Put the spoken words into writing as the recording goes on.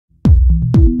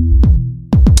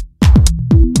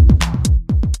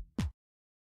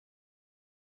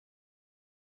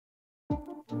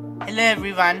Hello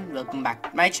everyone, welcome back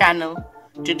to my channel.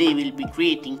 Today we'll be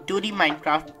creating 2D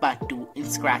Minecraft Part 2 in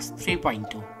Scratch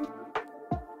 3.2.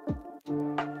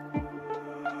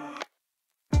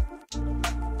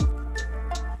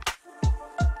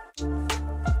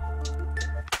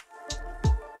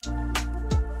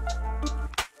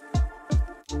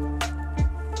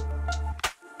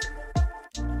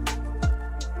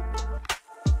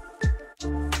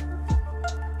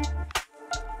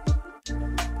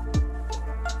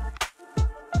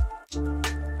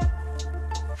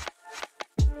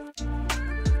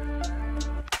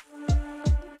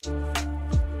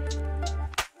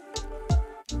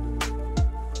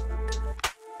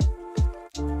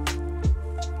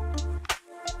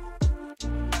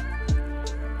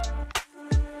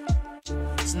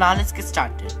 So now let's get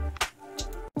started.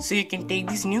 So you can take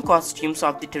these new costumes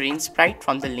of the terrain sprite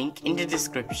from the link in the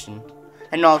description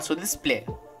and also this player.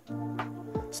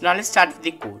 So now let's start with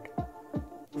the code.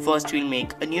 First we'll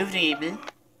make a new variable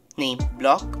named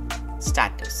block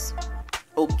status.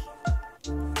 Okay.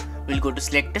 We'll go to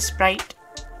select a sprite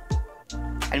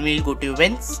and we'll go to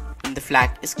events. When the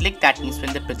flag is clicked, that means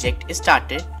when the project is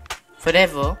started.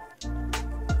 Forever,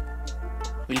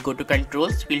 we'll go to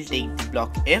controls, we'll take the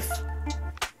block if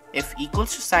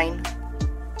equals to sign,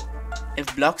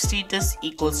 if block status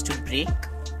equals to break,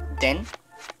 then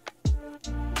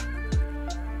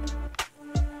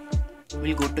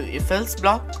we'll go to if else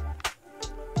block,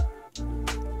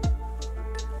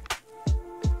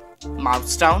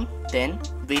 mouse down, then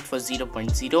wait for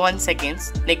 0.01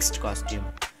 seconds, next costume,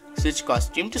 switch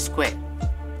costume to square.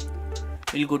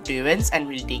 We'll go to events and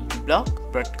we'll take the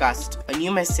block, broadcast a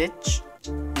new message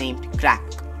named crack.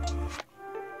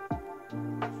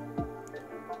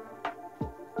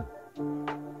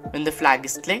 When the flag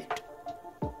is clicked,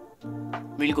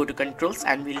 we'll go to controls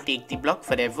and we'll take the block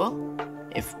forever.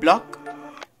 If block,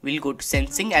 we'll go to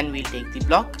sensing and we'll take the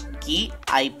block key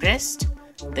I pressed.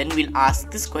 Then we'll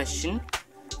ask this question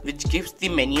which gives the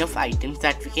menu of items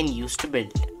that we can use to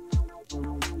build.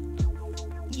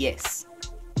 Yes.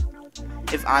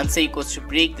 If answer equals to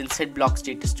break, then set block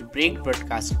status to break,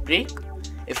 broadcast break.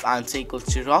 If answer equals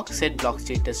to rock, set block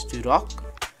status to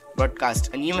rock,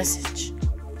 broadcast a new message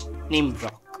named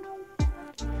rock.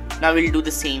 Now we'll do the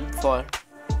same for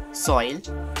soil,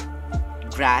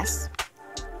 grass,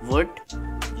 wood,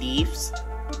 leaves,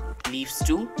 leaves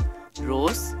 2,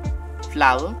 rose,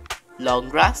 flower, long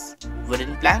grass,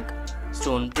 wooden plank,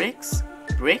 stone bricks,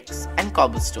 bricks and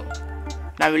cobblestone.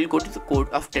 Now we'll go to the code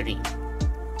of terrain.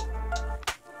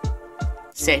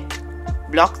 Set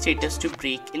block status to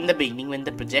break in the beginning when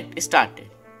the project is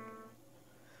started.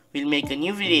 We'll make a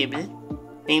new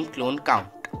variable named clone count.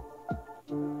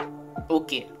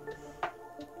 Okay.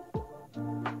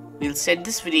 We'll set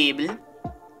this variable,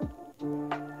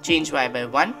 change y by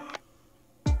 1.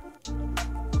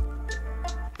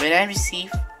 When I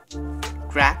receive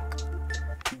crack,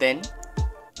 then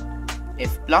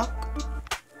if block,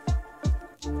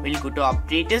 we'll go to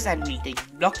operators and we'll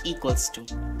take block equals to.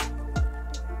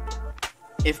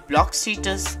 If block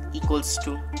status equals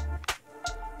to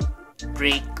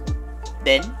break,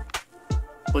 then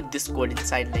put this code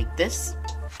inside like this.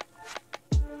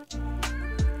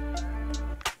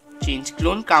 Change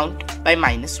clone count by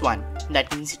 -1,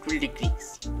 that means it will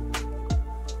decrease.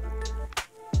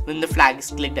 When the flag is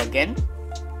clicked again,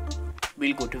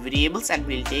 we'll go to variables and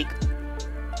we'll take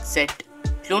set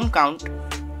clone count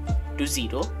to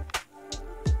 0.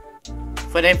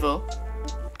 Forever,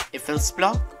 if else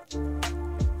block,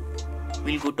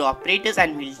 we'll go to operators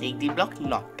and we'll take the block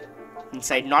not.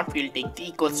 Inside not, we'll take the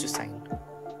equals to sign.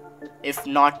 If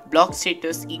not block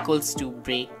status equals to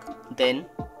break, then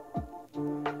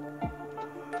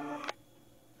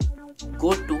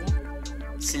go to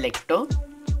selector,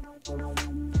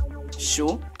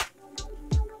 show,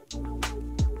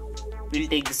 we'll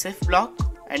take this if block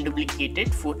and duplicate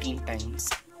it 14 times.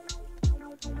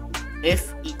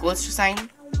 If equals to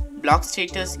sign, block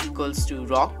status equals to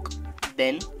rock,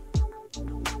 then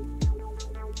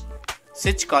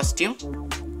switch costume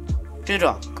to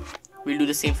rock. We'll do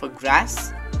the same for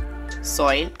grass,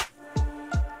 soil,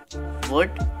 wood,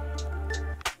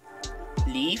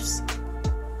 leaves,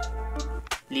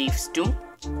 leaves 2,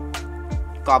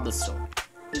 cobblestone.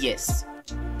 Yes.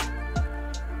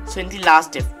 So in the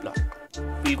last if block,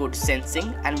 we'll go to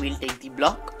sensing and we'll take the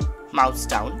block, mouse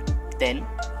down, then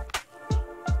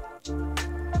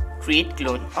create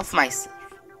clone of myself.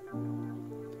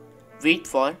 Wait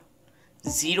for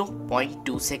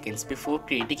 0.2 seconds before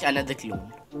creating another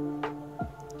clone.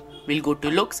 We'll go to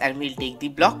looks and we'll take the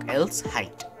block else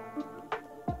height.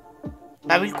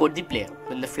 Now we'll code the player.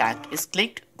 When the flag is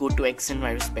clicked, go to X and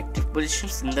Y respective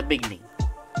positions in the beginning.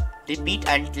 Repeat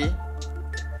until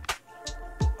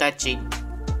touching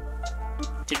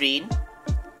terrain.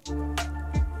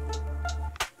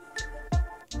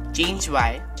 Change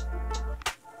y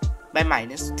by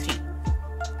 -3.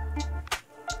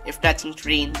 If touching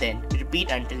terrain, then repeat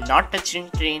until not touching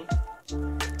terrain.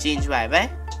 Change y by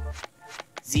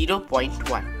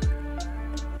 0.1.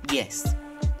 Yes.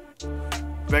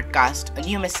 Broadcast a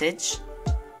new message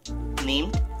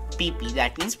named PP,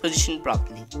 that means position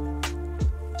properly.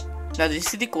 Now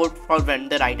this is the code for when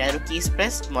the right arrow key is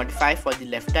pressed. Modify for the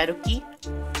left arrow key.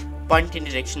 Point in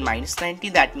direction -90,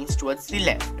 that means towards the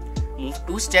left. Move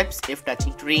 2 steps if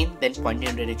touching terrain, then point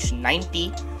in direction 90,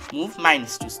 move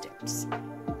 -2 steps.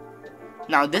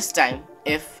 Now this time,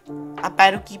 if up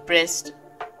arrow key pressed,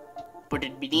 put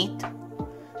it beneath.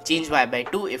 Change y by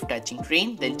 2 if touching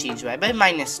terrain, then change y by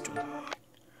 -2.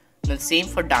 Now the same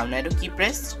for down arrow key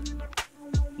pressed.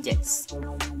 Yes.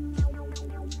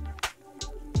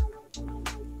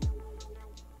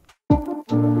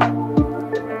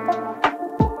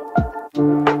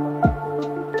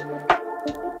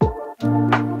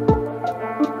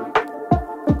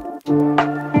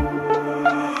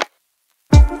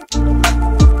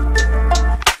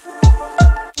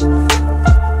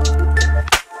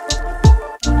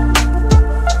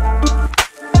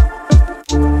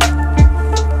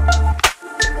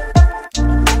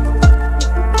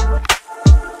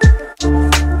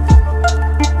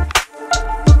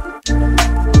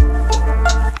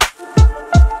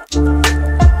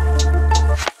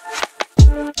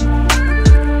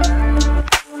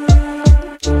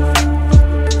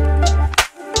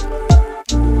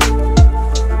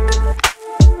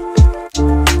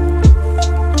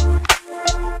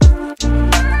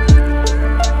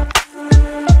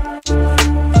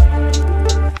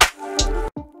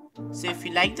 So if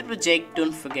you like the project,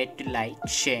 don't forget to like,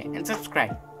 share and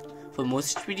subscribe. For more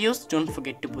such videos, don't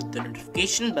forget to put the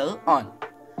notification bell on.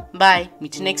 Bye,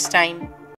 meet you next time.